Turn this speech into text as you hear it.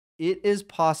it is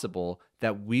possible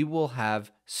that we will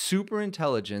have super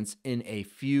intelligence in a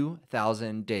few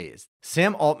thousand days.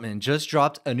 Sam Altman just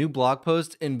dropped a new blog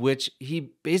post in which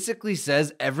he basically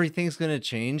says everything's going to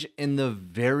change in the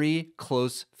very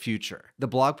close future. The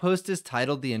blog post is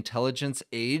titled The Intelligence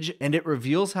Age, and it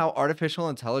reveals how artificial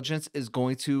intelligence is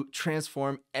going to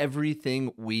transform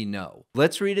everything we know.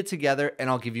 Let's read it together and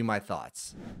I'll give you my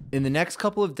thoughts. In the next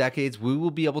couple of decades, we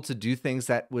will be able to do things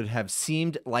that would have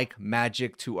seemed like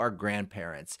magic to our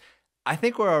grandparents. I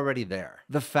think we're already there.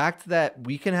 The fact that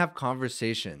we can have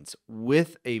conversations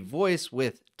with a voice,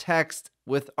 with text,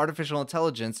 with artificial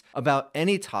intelligence about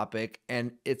any topic,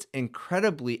 and it's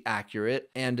incredibly accurate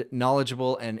and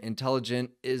knowledgeable and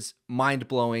intelligent is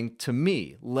mind-blowing to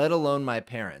me, let alone my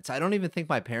parents. I don't even think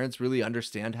my parents really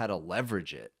understand how to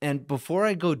leverage it. And before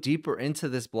I go deeper into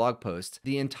this blog post,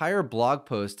 the entire blog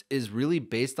post is really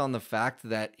based on the fact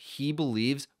that he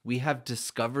believes we have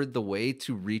discovered the way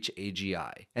to reach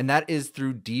AGI, and that is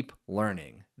through deep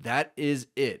learning. That is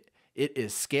it. It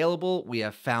is scalable. We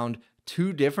have found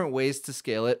two different ways to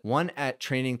scale it, one at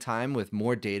training time with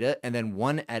more data, and then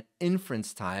one at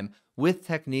inference time with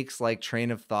techniques like train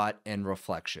of thought and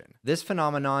reflection. This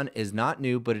phenomenon is not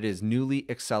new, but it is newly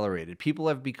accelerated. People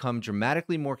have become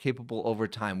dramatically more capable over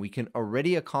time. We can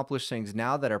already accomplish things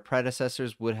now that our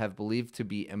predecessors would have believed to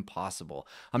be impossible.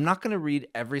 I'm not going to read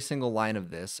every single line of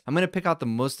this. I'm going to pick out the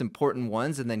most important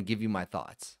ones and then give you my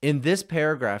thoughts. In this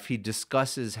paragraph, he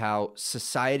discusses how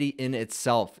society in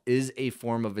itself is a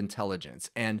form of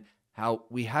intelligence and how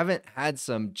we haven't had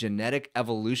some genetic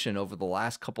evolution over the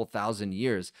last couple thousand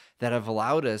years that have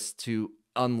allowed us to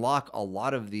unlock a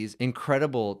lot of these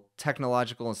incredible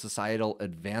technological and societal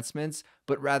advancements,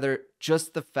 but rather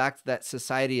just the fact that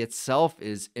society itself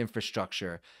is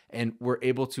infrastructure and we're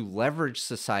able to leverage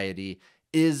society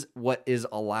is what is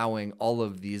allowing all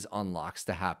of these unlocks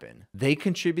to happen. They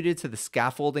contributed to the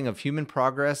scaffolding of human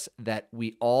progress that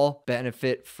we all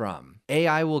benefit from.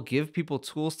 AI will give people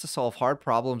tools to solve hard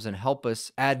problems and help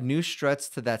us add new struts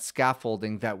to that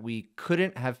scaffolding that we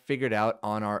couldn't have figured out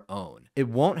on our own. It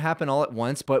won't happen all at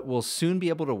once, but we'll soon be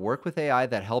able to work with AI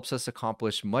that helps us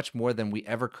accomplish much more than we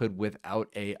ever could without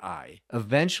AI.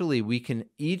 Eventually, we can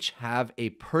each have a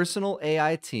personal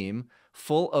AI team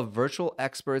full of virtual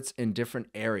experts in different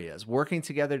areas, working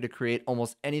together to create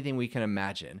almost anything we can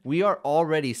imagine. We are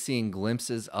already seeing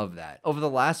glimpses of that. Over the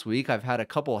last week, I've had a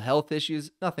couple health issues,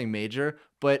 nothing major,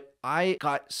 but I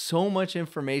got so much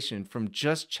information from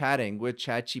just chatting with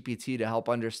ChatGPT to help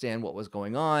understand what was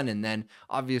going on, and then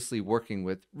obviously working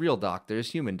with real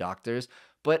doctors, human doctors.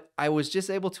 But I was just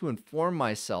able to inform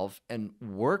myself and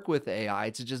work with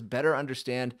AI to just better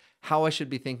understand how I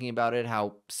should be thinking about it,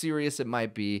 how serious it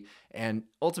might be, and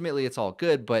ultimately it's all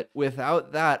good. But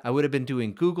without that, I would have been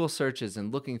doing Google searches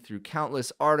and looking through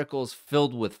countless articles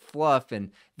filled with fluff,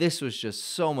 and this was just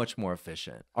so much more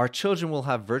efficient. Our children will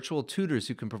have virtual tutors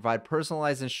who can provide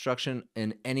personalized instruction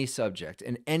in any subject,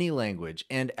 in any language,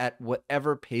 and at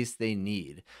whatever pace they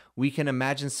need. We can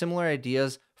imagine similar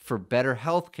ideas for better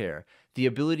healthcare, the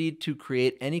ability to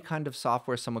create any kind of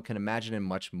software someone can imagine, and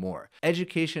much more.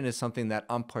 Education is something that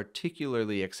I'm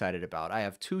particularly excited about. I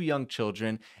have two young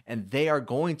children, and they are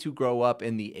going to grow up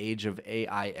in the age of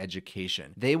AI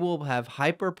education. They will have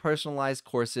hyper-personalized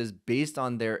courses based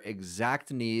on their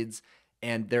exact needs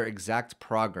and their exact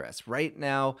progress. Right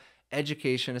now,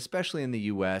 education, especially in the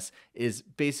US, is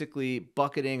basically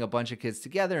bucketing a bunch of kids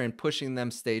together and pushing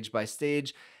them stage by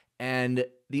stage. And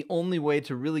the only way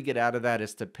to really get out of that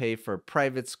is to pay for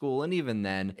private school. And even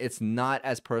then, it's not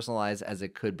as personalized as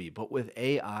it could be. But with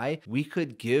AI, we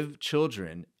could give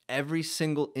children, every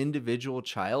single individual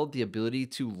child, the ability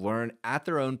to learn at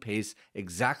their own pace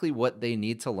exactly what they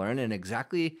need to learn, and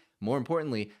exactly, more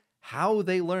importantly, how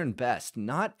they learn best.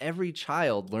 Not every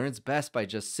child learns best by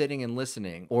just sitting and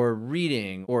listening or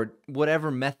reading or whatever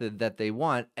method that they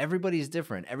want. Everybody's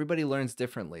different. Everybody learns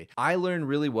differently. I learn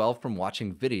really well from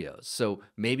watching videos. So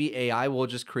maybe AI will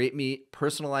just create me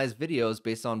personalized videos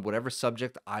based on whatever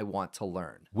subject I want to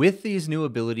learn. With these new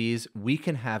abilities, we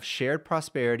can have shared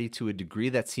prosperity to a degree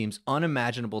that seems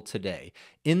unimaginable today.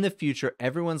 In the future,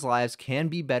 everyone's lives can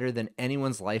be better than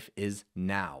anyone's life is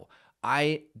now.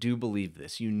 I do believe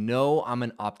this. You know I'm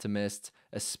an optimist,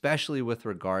 especially with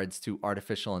regards to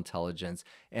artificial intelligence,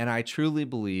 and I truly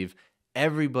believe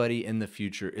everybody in the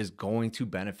future is going to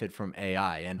benefit from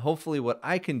AI. And hopefully what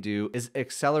I can do is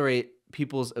accelerate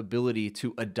people's ability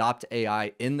to adopt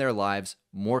AI in their lives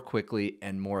more quickly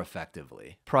and more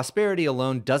effectively. Prosperity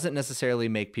alone doesn't necessarily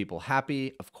make people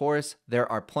happy. Of course,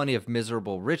 there are plenty of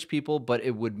miserable rich people, but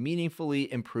it would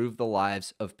meaningfully improve the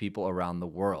lives of people around the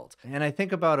world. And I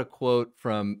think about a quote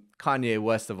from Kanye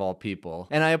West of all people.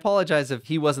 And I apologize if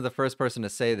he wasn't the first person to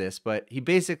say this, but he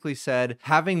basically said,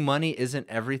 having money isn't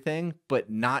everything, but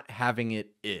not having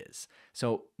it is.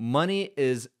 So money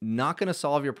is not going to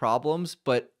solve your problems,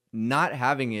 but not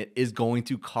having it is going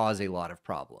to cause a lot of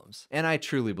problems. And I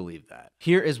truly believe that.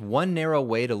 Here is one narrow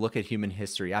way to look at human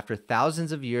history. After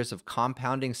thousands of years of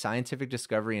compounding scientific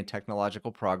discovery and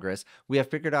technological progress, we have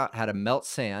figured out how to melt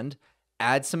sand,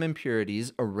 add some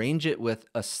impurities, arrange it with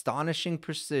astonishing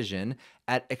precision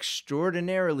at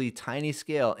extraordinarily tiny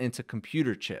scale into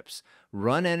computer chips,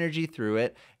 run energy through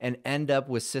it, and end up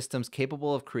with systems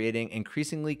capable of creating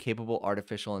increasingly capable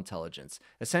artificial intelligence,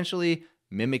 essentially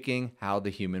mimicking how the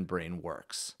human brain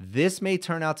works. This may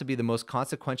turn out to be the most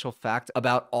consequential fact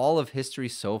about all of history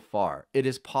so far. It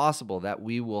is possible that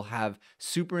we will have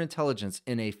superintelligence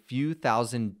in a few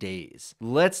thousand days.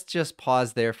 Let's just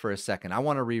pause there for a second. I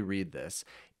want to reread this.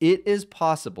 It is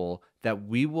possible that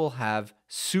we will have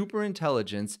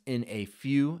superintelligence in a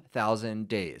few thousand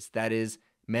days. That is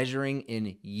measuring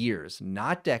in years,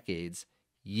 not decades,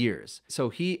 years. So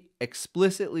he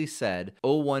explicitly said,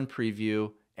 O1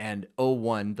 preview and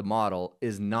O1, the model,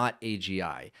 is not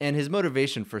AGI. And his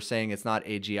motivation for saying it's not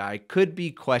AGI could be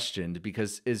questioned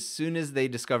because as soon as they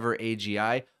discover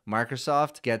AGI,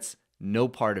 Microsoft gets no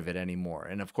part of it anymore.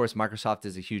 And of course, Microsoft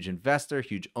is a huge investor,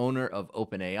 huge owner of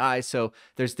OpenAI. So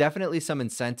there's definitely some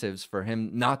incentives for him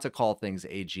not to call things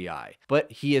AGI.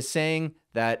 But he is saying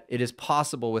that it is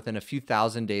possible within a few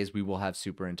thousand days we will have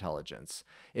superintelligence.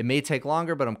 It may take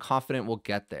longer, but I'm confident we'll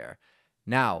get there.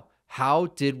 Now, how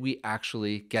did we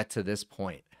actually get to this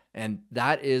point? And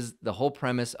that is the whole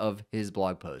premise of his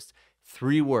blog post.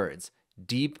 3 words: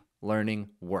 deep learning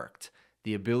worked.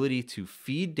 The ability to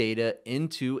feed data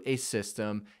into a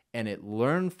system and it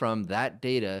learn from that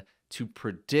data to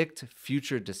predict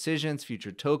future decisions,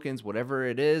 future tokens, whatever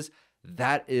it is.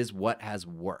 That is what has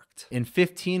worked. In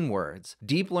 15 words,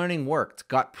 deep learning worked,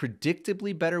 got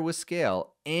predictably better with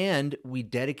scale, and we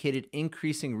dedicated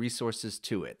increasing resources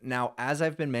to it. Now, as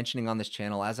I've been mentioning on this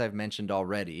channel, as I've mentioned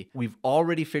already, we've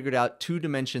already figured out 2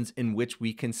 dimensions in which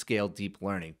we can scale deep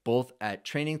learning, both at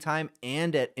training time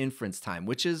and at inference time,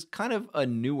 which is kind of a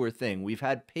newer thing. We've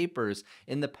had papers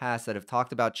in the past that have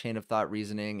talked about chain of thought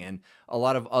reasoning and a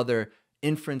lot of other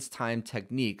inference time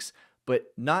techniques,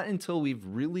 but not until we've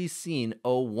really seen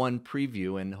O1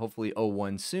 preview and hopefully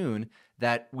O1 soon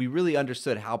that we really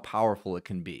understood how powerful it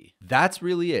can be. That's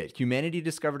really it. Humanity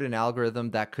discovered an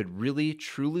algorithm that could really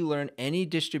truly learn any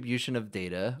distribution of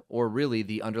data, or really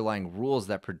the underlying rules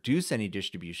that produce any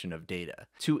distribution of data,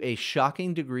 to a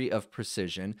shocking degree of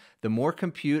precision. The more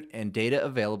compute and data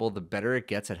available, the better it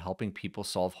gets at helping people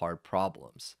solve hard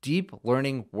problems. Deep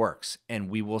learning works,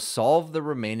 and we will solve the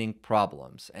remaining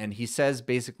problems. And he says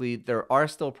basically there are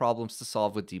still problems to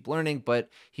solve with deep learning, but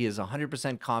he is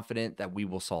 100% confident that we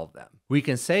will solve them. We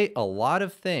can say a lot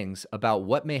of things about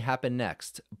what may happen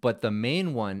next, but the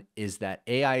main one is that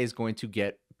AI is going to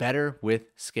get better with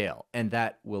scale, and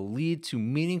that will lead to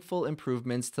meaningful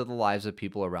improvements to the lives of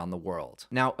people around the world.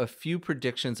 Now, a few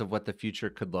predictions of what the future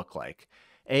could look like.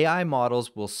 AI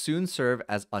models will soon serve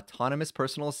as autonomous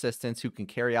personal assistants who can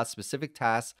carry out specific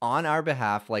tasks on our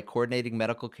behalf, like coordinating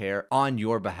medical care on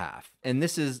your behalf. And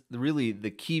this is really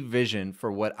the key vision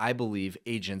for what I believe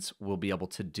agents will be able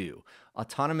to do.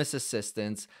 Autonomous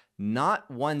assistants, not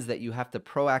ones that you have to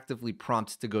proactively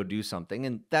prompt to go do something.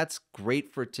 And that's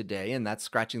great for today, and that's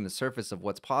scratching the surface of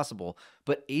what's possible.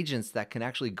 But agents that can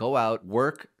actually go out,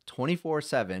 work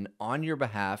 24/7 on your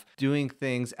behalf, doing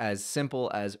things as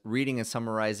simple as reading and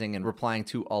summarizing and replying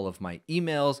to all of my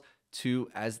emails,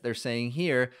 to, as they're saying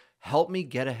here, help me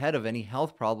get ahead of any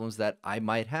health problems that I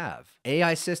might have.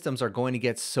 AI systems are going to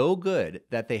get so good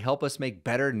that they help us make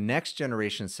better next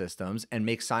generation systems and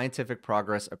make scientific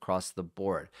progress across the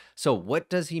board. So what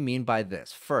does he mean by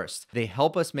this? First, they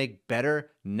help us make better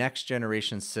next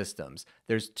generation systems.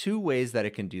 There's 2 ways that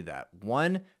it can do that.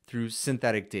 One, through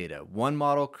synthetic data, one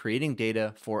model creating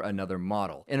data for another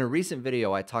model. In a recent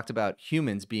video, I talked about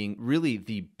humans being really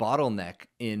the bottleneck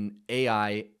in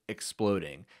AI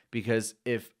exploding, because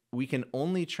if we can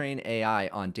only train AI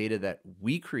on data that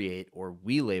we create or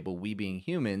we label, we being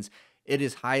humans, it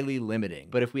is highly limiting.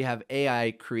 But if we have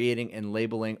AI creating and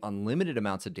labeling unlimited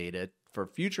amounts of data for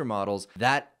future models,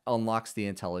 that unlocks the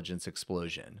intelligence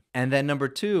explosion. And then number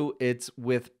two, it's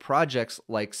with projects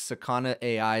like Sakana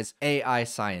AI's AI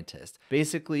Scientist.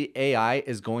 Basically, AI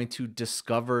is going to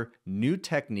discover new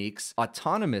techniques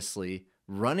autonomously,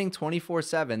 running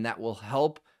 24/7, that will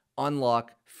help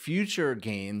unlock future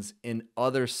gains in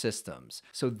other systems.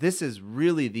 So this is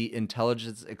really the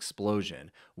intelligence explosion.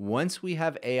 Once we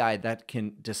have AI that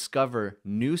can discover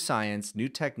new science, new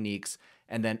techniques,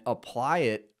 and then apply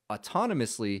it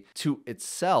autonomously to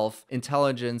itself,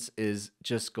 intelligence is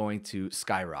just going to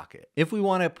skyrocket. If we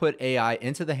want to put AI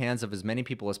into the hands of as many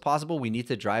people as possible, we need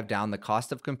to drive down the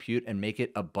cost of compute and make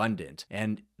it abundant.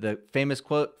 And the famous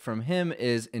quote from him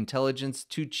is, "Intelligence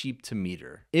too cheap to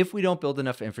meter." If we don't build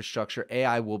enough infrastructure,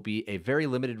 AI will be a very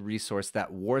limited resource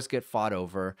that wars get fought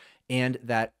over, and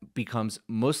that becomes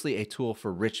mostly a tool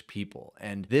for rich people.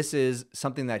 And this is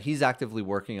something that he's actively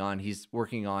working on. He's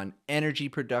working on energy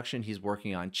production, he's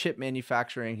working on chip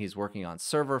manufacturing, he's working on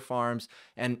server farms,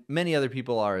 and many other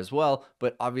people are as well.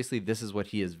 But obviously, this is what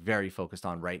he is very focused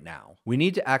on right now. We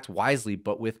need to act wisely,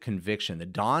 but with conviction. The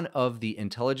dawn of the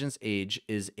intelligence age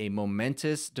is a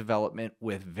momentous development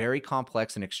with very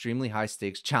complex and extremely high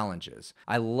stakes challenges.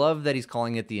 I love that he's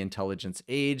calling it the intelligence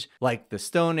age, like the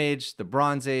Stone Age, the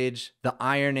Bronze Age, the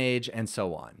Iron Age, and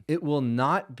so on. It will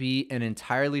not be an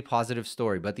entirely positive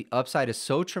story, but the upside is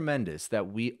so tremendous that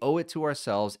we owe it to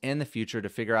ourselves and the future to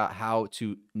figure out how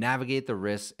to navigate the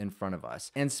risks in front of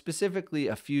us. And specifically,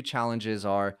 a few challenges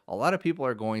are a lot of people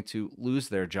are going to lose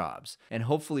their jobs, and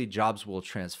hopefully jobs will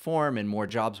transform and more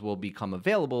jobs will become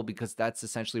available, because that's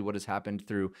essentially what has happened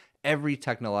through every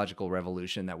technological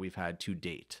revolution that we've had to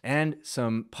date. And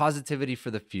some positivity for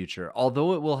the future.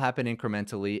 Although it will happen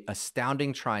incrementally,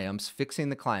 astounding triumphs, fixing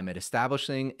the climate,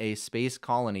 establishing a space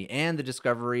colony, and the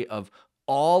discovery of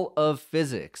all of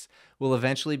physics will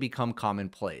eventually become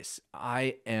commonplace.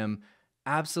 I am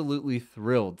absolutely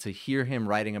thrilled to hear him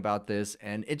writing about this,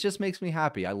 and it just makes me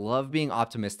happy. I love being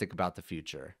optimistic about the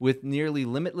future. With nearly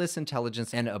limitless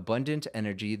intelligence and abundant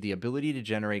energy, the ability to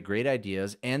generate great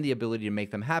ideas, and the ability to make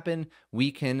them happen,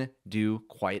 we can do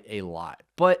quite a lot.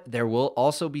 But there will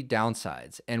also be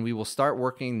downsides, and we will start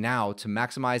working now to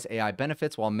maximize AI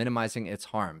benefits while minimizing its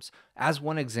harms. As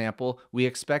one example, we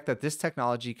expect that this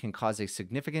technology can cause a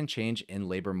significant change in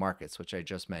labor markets, which I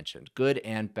just mentioned, good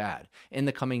and bad, in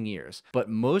the coming years. But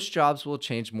most jobs will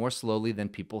change more slowly than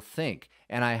people think,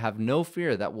 and I have no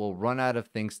fear that we'll run out of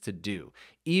things to do,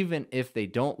 even if they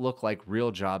don't look like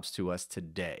real jobs to us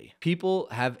today. People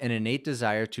have an innate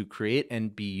desire to create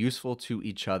and be useful to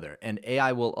each other, and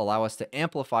AI will allow us to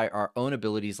amplify our own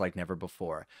abilities like never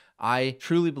before. I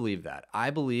truly believe that. I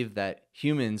believe that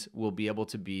humans will be able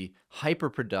to be hyper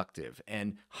productive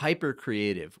and hyper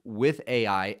creative with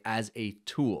AI as a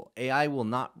tool. AI will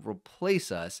not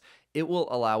replace us. It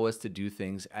will allow us to do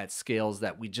things at scales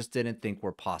that we just didn't think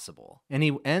were possible. And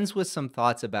he ends with some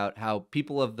thoughts about how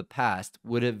people of the past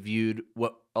would have viewed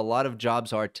what a lot of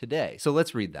jobs are today. So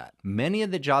let's read that. "Many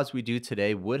of the jobs we do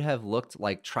today would have looked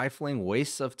like trifling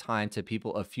wastes of time to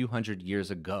people a few hundred years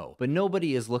ago, but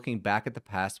nobody is looking back at the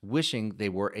past wishing they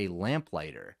were a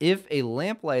lamplighter. If a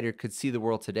lamplighter could see the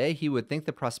world today, he would think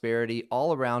the prosperity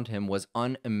all around him was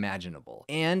unimaginable.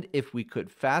 And if we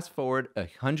could fast forward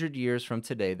 100 years from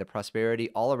today, the prosperity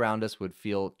all around us would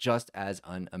feel just as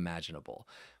unimaginable."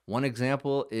 One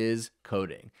example is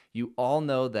coding. You all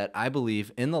know that I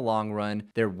believe in the long run,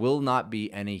 there will not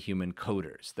be any human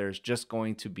coders. There's just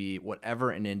going to be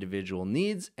whatever an individual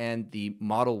needs, and the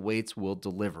model weights will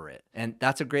deliver it. And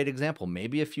that's a great example.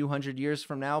 Maybe a few hundred years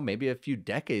from now, maybe a few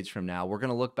decades from now, we're going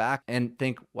to look back and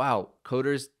think, wow,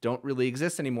 coders don't really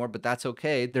exist anymore, but that's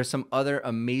okay. There's some other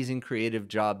amazing creative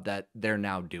job that they're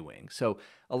now doing. So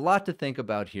a lot to think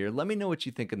about here. Let me know what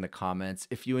you think in the comments.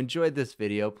 If you enjoyed this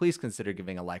video, please consider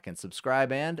giving a like and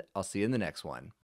subscribe, and I'll see you in the next one.